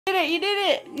You did it! You did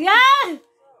it! Yeah!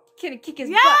 Gonna kick his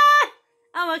Yeah! butt.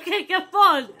 I'm gonna kick your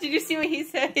butt. Did you see what he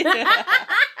said? You did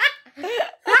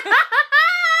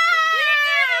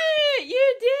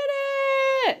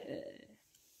it!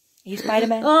 You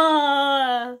Spider-Man?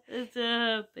 Oh, it's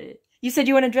happy. You said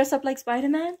you want to dress up like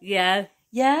Spider-Man? Yeah.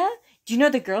 Yeah? Do you know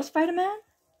the girl Spider-Man?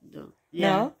 No. Yeah.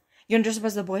 No? You want to dress up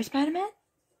as the boy Spider-Man?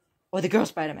 Or the girl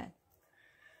Spider-Man?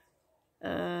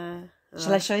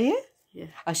 Shall I show you? Yeah.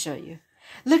 I'll show you.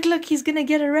 Look, look, he's gonna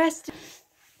get arrested.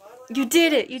 You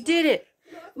did it, you did it.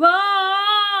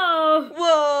 Whoa!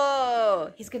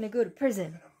 Whoa! He's gonna go to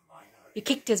prison. You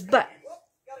kicked his butt.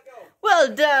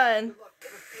 Well done.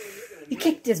 You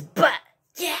kicked his butt.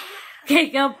 Yeah.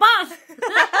 Kick your butt.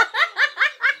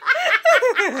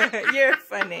 You're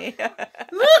funny.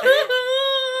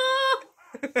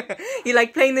 You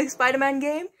like playing the Spider-Man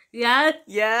game? Yeah.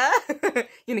 Yeah? You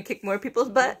gonna kick more people's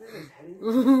butt?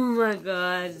 Oh my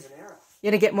god. You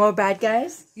gonna get more bad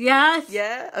guys? Yes.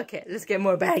 Yeah? Okay, let's get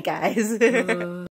more bad guys.